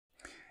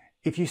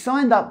If you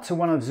signed up to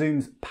one of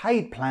Zoom's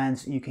paid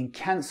plans, you can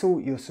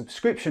cancel your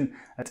subscription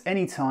at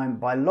any time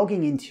by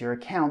logging into your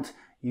account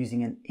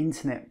using an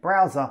internet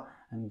browser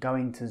and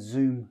going to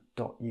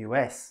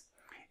zoom.us.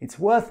 It's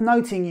worth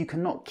noting you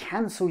cannot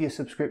cancel your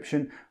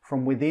subscription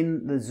from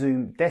within the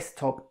Zoom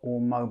desktop or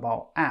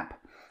mobile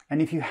app.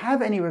 And if you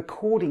have any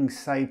recordings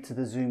saved to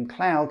the Zoom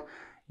cloud,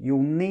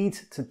 you'll need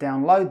to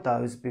download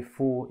those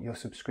before your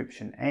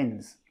subscription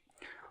ends.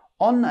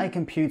 On a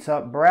computer,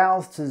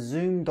 browse to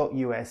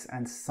zoom.us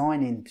and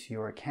sign in to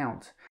your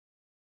account.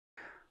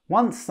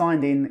 Once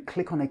signed in,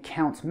 click on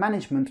Account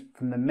Management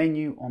from the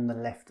menu on the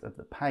left of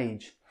the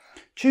page.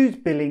 Choose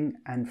Billing,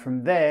 and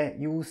from there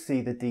you will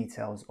see the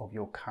details of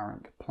your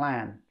current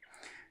plan.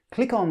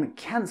 Click on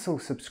Cancel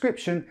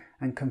Subscription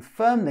and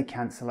confirm the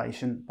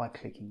cancellation by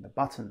clicking the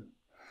button.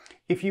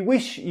 If you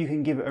wish, you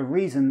can give a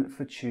reason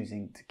for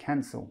choosing to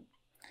cancel.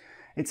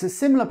 It's a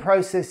similar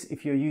process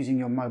if you're using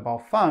your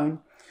mobile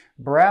phone.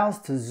 Browse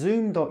to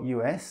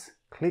zoom.us,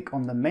 click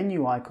on the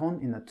menu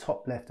icon in the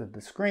top left of the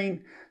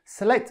screen,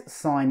 select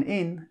Sign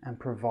In and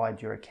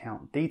provide your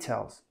account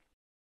details.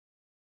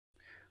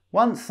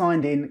 Once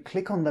signed in,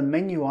 click on the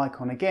menu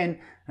icon again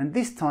and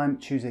this time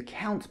choose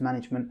Account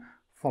Management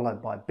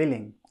followed by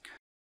Billing.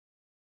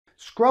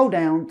 Scroll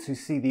down to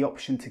see the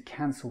option to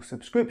cancel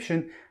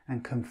subscription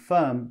and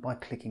confirm by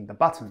clicking the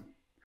button.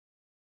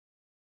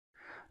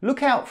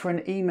 Look out for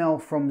an email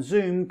from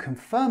Zoom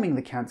confirming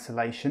the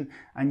cancellation,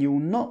 and you will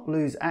not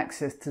lose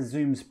access to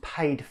Zoom's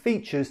paid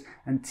features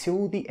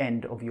until the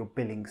end of your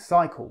billing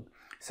cycle.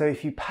 So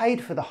if you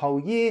paid for the whole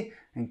year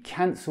and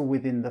cancel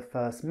within the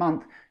first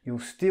month, you'll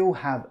still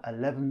have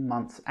 11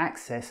 months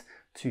access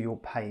to your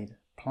paid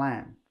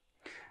plan.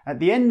 At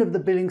the end of the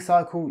billing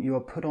cycle, you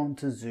are put on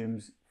to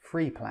Zoom's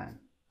free plan.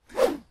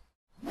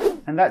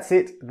 And that's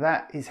it.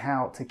 That is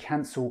how to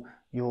cancel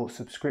your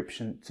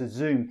subscription to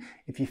Zoom.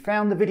 If you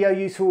found the video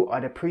useful,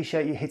 I'd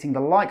appreciate you hitting the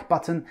like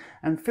button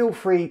and feel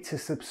free to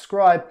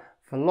subscribe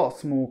for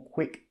lots more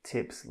quick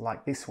tips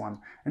like this one.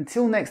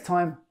 Until next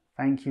time,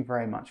 thank you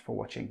very much for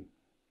watching.